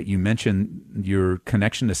mentioned your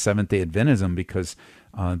connection to Seventh-day Adventism, because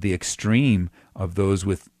the extreme of those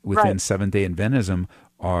within Right. Seventh-day Adventism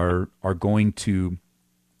are going to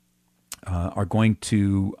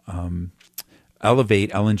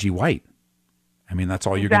elevate Ellen G. White. I mean, that's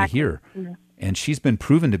all you're going to Exactly. hear, Yeah. and she's been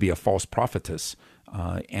proven to be a false prophetess,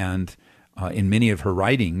 and in many of her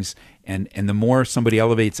writings. And the more somebody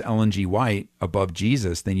elevates Ellen G. White above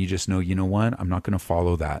Jesus, then you just know, you know what? I'm not going to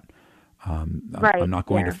follow that. Right. I'm not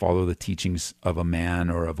going to Yeah. follow the teachings of a man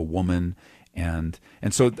or of a woman. And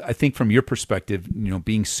so I think from your perspective,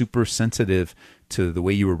 being super sensitive to the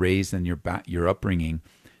way you were raised and your upbringing,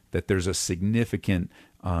 that there's a significant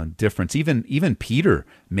difference. Even Peter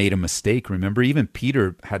made a mistake. Remember, even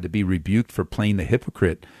Peter had to be rebuked for playing the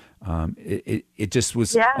hypocrite. It just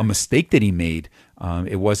was Yeah. a mistake that he made.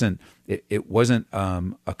 It wasn't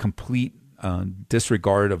a complete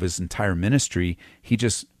disregard of his entire ministry. He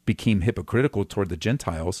just became hypocritical toward the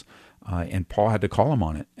Gentiles, and Paul had to call him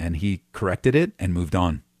on it, and he corrected it and moved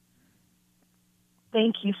on.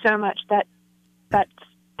 Thank you so much. That's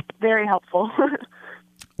very helpful.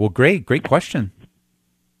 Well, great question.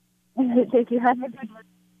 Thank you. Have a good one.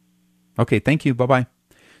 Okay, thank you. Bye-bye.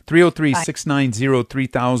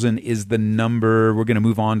 303-690-3000 is the number. We're going to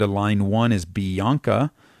move on to line 1 is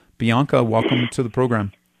Bianca. Bianca, welcome to the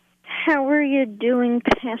program. How are you doing,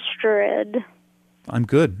 Pastor Ed? I'm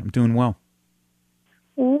good. I'm doing well.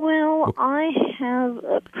 Well, I have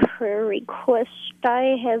a prayer request.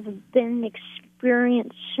 I have been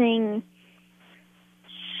experiencing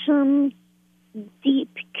some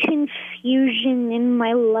deep confusion in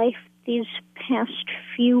my life these past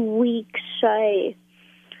few weeks.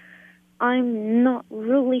 I'm not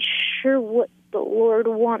really sure what the Lord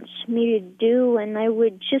wants me to do, and I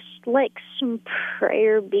would just like some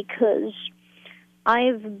prayer because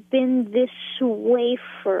I've been this way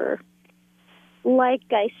for, like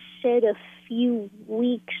I said, a few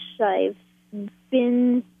weeks. I've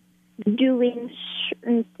been doing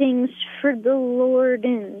certain things for the Lord,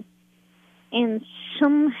 and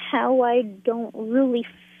somehow I don't really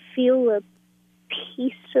feel a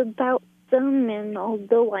peace about them. And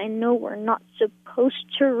although I know we're not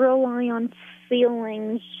supposed to rely on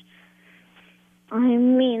feelings,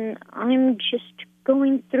 I'm just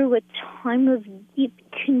going through a time of deep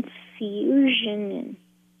confusion,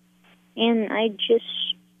 and I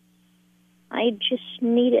just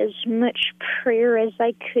need as much prayer as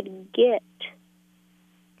I could get.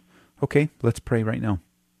 Okay, let's pray right now.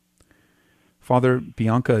 Father,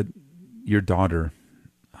 Bianca, your daughter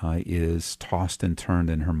is tossed and turned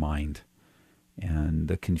in her mind, and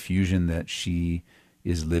the confusion that she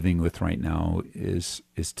is living with right now is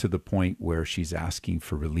to the point where she's asking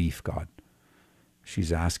for relief, God.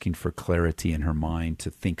 She's asking for clarity in her mind, to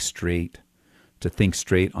think straight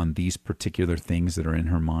on these particular things that are in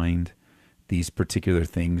her mind, these particular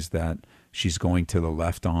things that she's going to the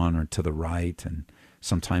left on or to the right, and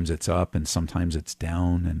sometimes it's up and sometimes it's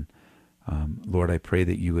down. And Lord, I pray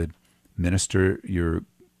that you would minister your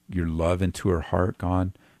love into her heart,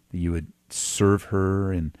 God, that you would serve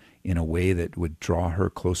her in a way that would draw her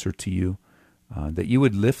closer to you, that you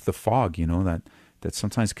would lift the fog, that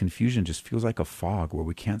sometimes confusion just feels like a fog where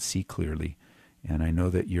we can't see clearly. And I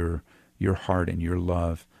know that your heart and your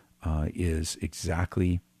love is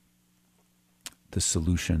exactly the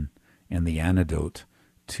solution and the antidote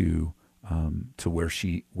to where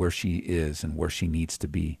she is and where she needs to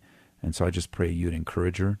be. And so I just pray you'd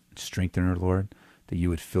encourage her, strengthen her, Lord, that you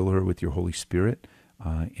would fill her with your Holy Spirit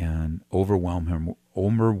and overwhelm her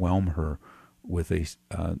with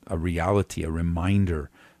a reality, a reminder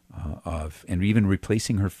of, and even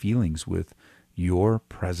replacing her feelings with your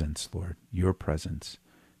presence, Lord, your presence.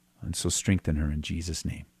 And so strengthen her in Jesus'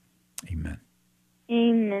 name. Amen.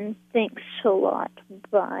 Amen. Thanks a lot.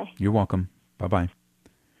 Bye. You're welcome. Bye-bye.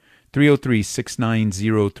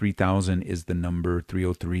 303-690-3000 is the number,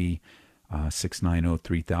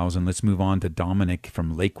 303-690-3000. Let's move on to Dominic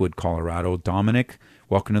from Lakewood, Colorado. Dominic,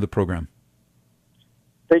 welcome to the program.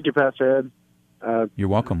 Thank you, Pastor Ed. You're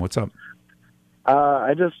welcome. What's up?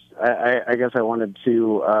 I guess I wanted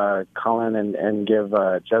to call in and give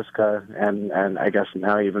Jessica and I guess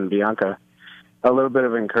now even Bianca a little bit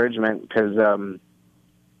of encouragement because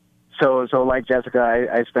so like Jessica,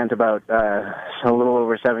 I spent about a little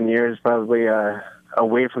over 7 years probably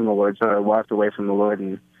away from the Lord. So I walked away from the Lord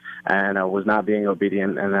and I was not being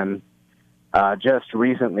obedient. And then just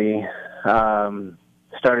recently,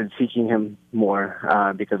 started seeking him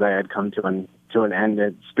more because I had come to an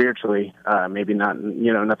end spiritually. Maybe not,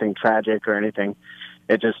 nothing tragic or anything.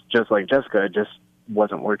 It just like Jessica, it just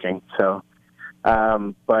wasn't working. So,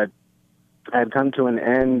 but I had come to an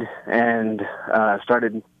end and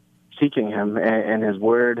started seeking him and his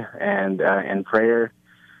word and in prayer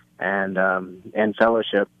and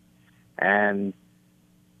fellowship, and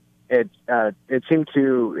it seemed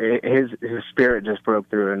to his spirit just broke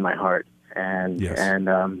through in my heart, and Yes.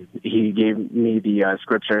 and he gave me the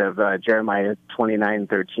scripture of Jeremiah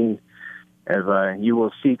 29:13 of you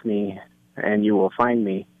will seek me and you will find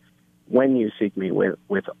me when you seek me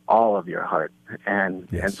with all of your heart. And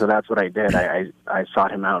Yes. and so that's what I did. I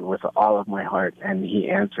sought him out with all of my heart, and he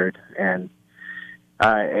answered. And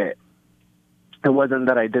it wasn't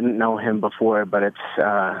that I didn't know him before, but it's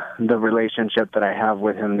the relationship that I have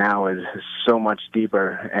with him now is so much deeper,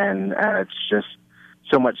 and it's just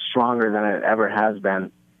so much stronger than it ever has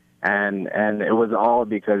been. And it was all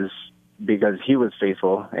because he was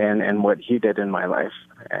faithful and what he did in my life.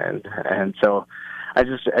 And so I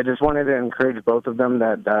just wanted to encourage both of them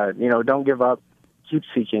that don't give up, keep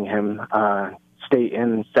seeking him, stay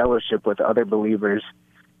in fellowship with other believers,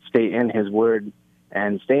 stay in his word,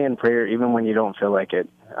 and stay in prayer even when you don't feel like it.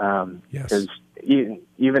 Yes. Because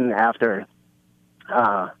even after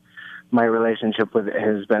my relationship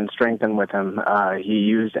has been strengthened with him,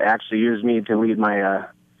 he actually used me to lead my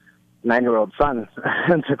 9-year-old son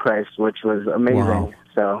into Christ, which was amazing. Wow.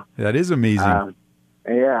 So That is amazing.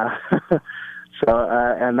 yeah. So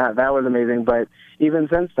and that was amazing. But even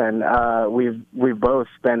since then, we've both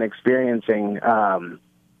been experiencing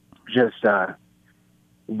just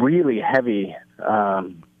really heavy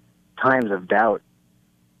times of doubt,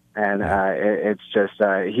 and it's just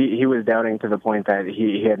he was doubting to the point that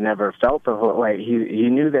he had never felt the whole, like he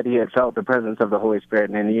knew that he had felt the presence of the Holy Spirit,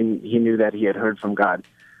 and he knew that he had heard from God,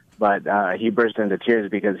 but he burst into tears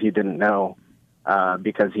because he didn't know.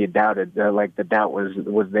 Because he doubted, the doubt was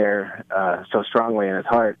there so strongly in his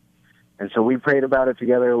heart, and so we prayed about it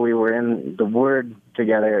together. We were in the Word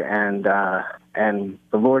together, and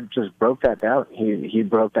the Lord just broke that doubt. He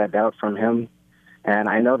broke that doubt from him, and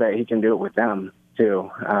I know that He can do it with them too.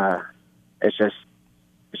 It's just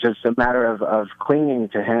a matter of clinging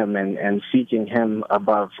to Him and seeking Him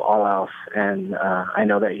above all else, and I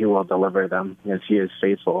know that He will deliver them, as He is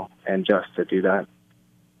faithful and just to do that.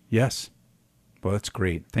 Yes. Well, that's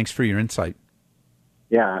great. Thanks for your insight.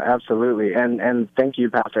 Yeah, absolutely. And thank you,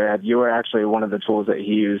 Pastor Ed. You were actually one of the tools that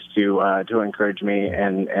he used to encourage me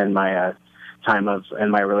and my time in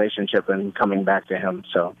my relationship and coming back to him.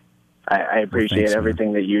 So I appreciate thanks,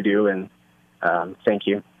 everything that you do, and thank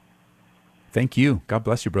you. Thank you. God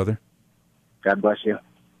bless you, brother. God bless you.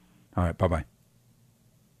 All right. Bye-bye.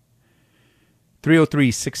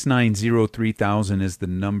 303-690-3000 is the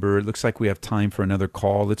number. It looks like we have time for another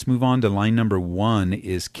call. Let's move on to line number 1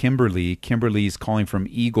 is Kimberly. Kimberly's calling from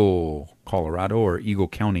Eagle, Colorado, or Eagle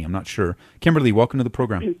County. I'm not sure. Kimberly, welcome to the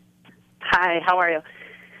program. Hi, how are you?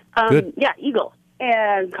 Good. Yeah, Eagle.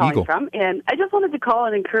 And calling Eagle. from. And I just wanted to call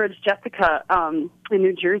and encourage Jessica in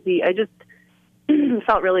New Jersey. I just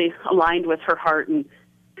felt really aligned with her heart and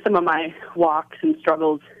some of my walks and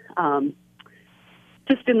struggles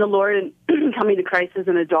just in the Lord and coming to Christ as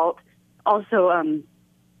an adult. Also,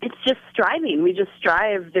 it's just striving. We just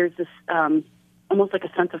strive. There's this almost like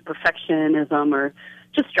a sense of perfectionism or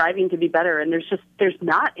just striving to be better. And there's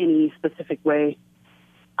not any specific way,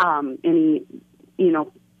 any,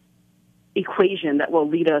 equation that will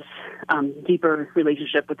lead us deeper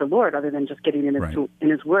relationship with the Lord other than just getting in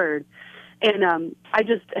His Word. And I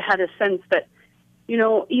just had a sense that,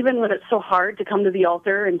 even when it's so hard to come to the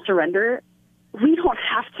altar and surrender, we don't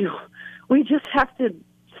have to. We just have to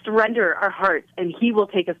surrender our hearts, and He will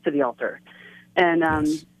take us to the altar. And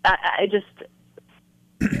Yes. I just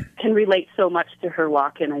can relate so much to her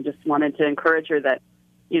walk, and I just wanted to encourage her that,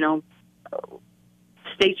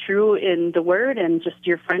 stay true in the Word and just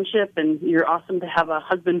your friendship, and you're awesome to have a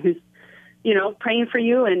husband who's, praying for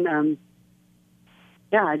you. And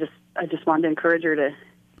I just wanted to encourage her to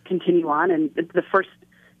continue on. And the first,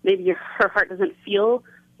 maybe her heart doesn't feel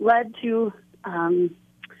led to.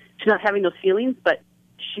 She's not having those feelings, but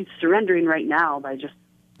she's surrendering right now by just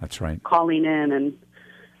That's right. calling in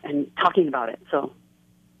and talking about it. So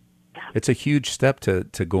It's a huge step to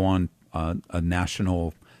go on a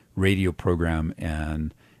national radio program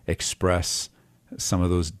and express some of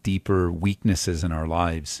those deeper weaknesses in our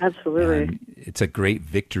lives. Absolutely. And it's a great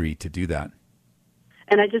victory to do that.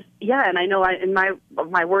 And I know in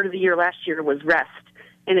my word of the year last year was rest.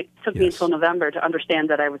 And it took me Yes. until November to understand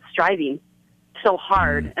that I was striving so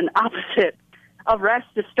hard and opposite of rest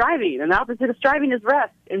is striving, and the opposite of striving is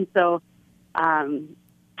rest. And so,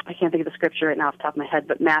 I can't think of the scripture right now off the top of my head,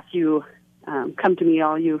 but Matthew, come to me,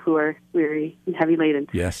 all you who are weary and heavy laden.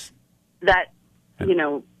 Yes. That,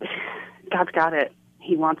 God's got it.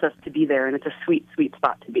 He wants us to be there, and it's a sweet, sweet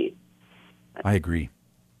spot to be. I agree.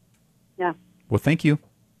 Yeah. Well, thank you.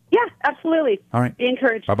 Yeah, absolutely. All right. Be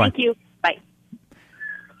encouraged. Bye-bye. Thank you. Bye.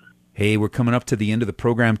 Hey, we're coming up to the end of the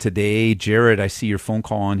program today. Jared, I see your phone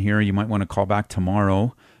call on here. You might want to call back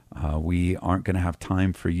tomorrow. We aren't going to have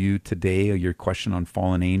time for you today, your question on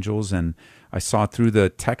fallen angels. And I saw through the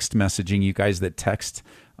text messaging, you guys that text,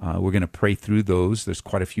 we're going to pray through those. There's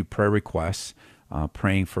quite a few prayer requests,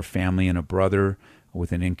 praying for family and a brother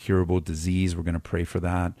with an incurable disease. We're going to pray for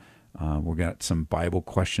that. We've got some Bible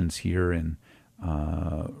questions here in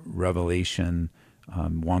Revelation,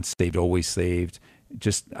 once saved, always saved.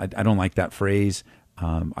 I don't like that phrase.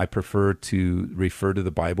 I prefer to refer to the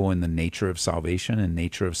Bible in the nature of salvation, and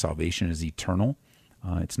nature of salvation is eternal.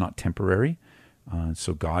 It's not temporary.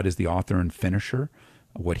 So God is the author and finisher.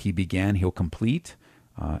 What he began, he'll complete.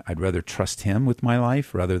 I'd rather trust him with my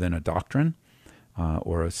life rather than a doctrine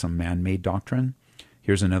or some man-made doctrine.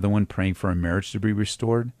 Here's another one, praying for a marriage to be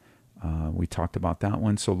restored. We talked about that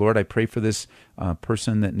one. So Lord, I pray for this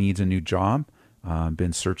person that needs a new job.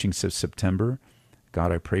 Been searching since September.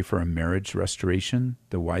 God, I pray for a marriage restoration.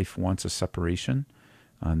 The wife wants a separation.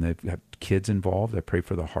 They've got kids involved. I pray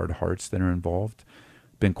for the hard hearts that are involved.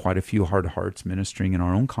 Been quite a few hard hearts ministering in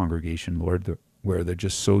our own congregation, Lord, where they're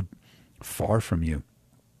just so far from you.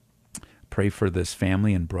 Pray for this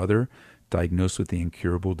family and brother diagnosed with the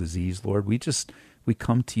incurable disease, Lord. We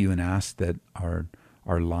come to you and ask that our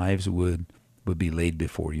lives would be laid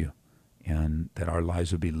before you, and that our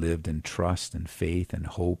lives would be lived in trust and faith and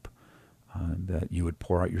hope. That you would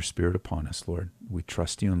pour out your Spirit upon us, Lord. We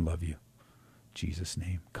trust you and love you. In Jesus'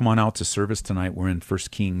 name. Come on out to service tonight. We're in 1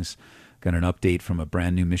 Kings. Got an update from a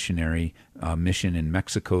brand new missionary mission in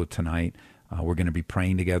Mexico tonight. We're going to be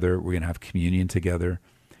praying together. We're going to have communion together.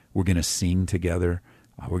 We're going to sing together.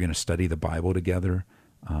 We're going to study the Bible together.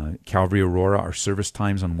 Calvary Aurora, our service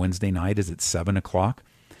times on Wednesday night is at 7 o'clock.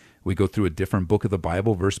 We go through a different book of the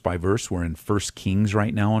Bible, verse by verse. We're in 1 Kings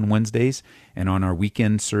right now on Wednesdays. And on our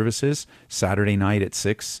weekend services, Saturday night at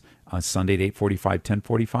 6, Sunday at 8:45,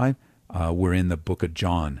 10:45, we're in the book of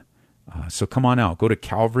John. So come on out. Go to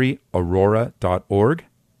calvaryaurora.org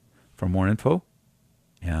for more info.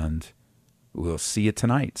 And we'll see you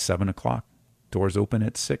tonight, 7 o'clock. Doors open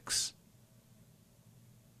at 6.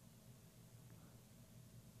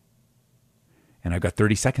 And I've got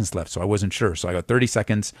 30 seconds left, so I wasn't sure. So I got 30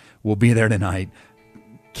 seconds. We'll be there tonight.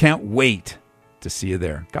 Can't wait to see you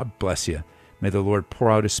there. God bless you. May the Lord pour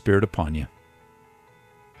out his Spirit upon you.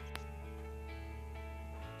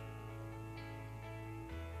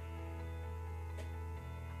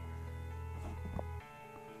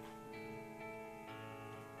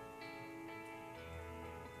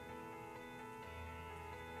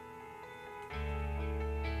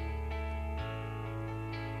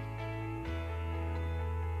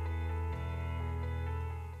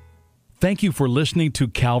 Thank you for listening to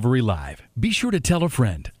Calvary Live. Be sure to tell a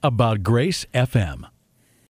friend about Grace FM.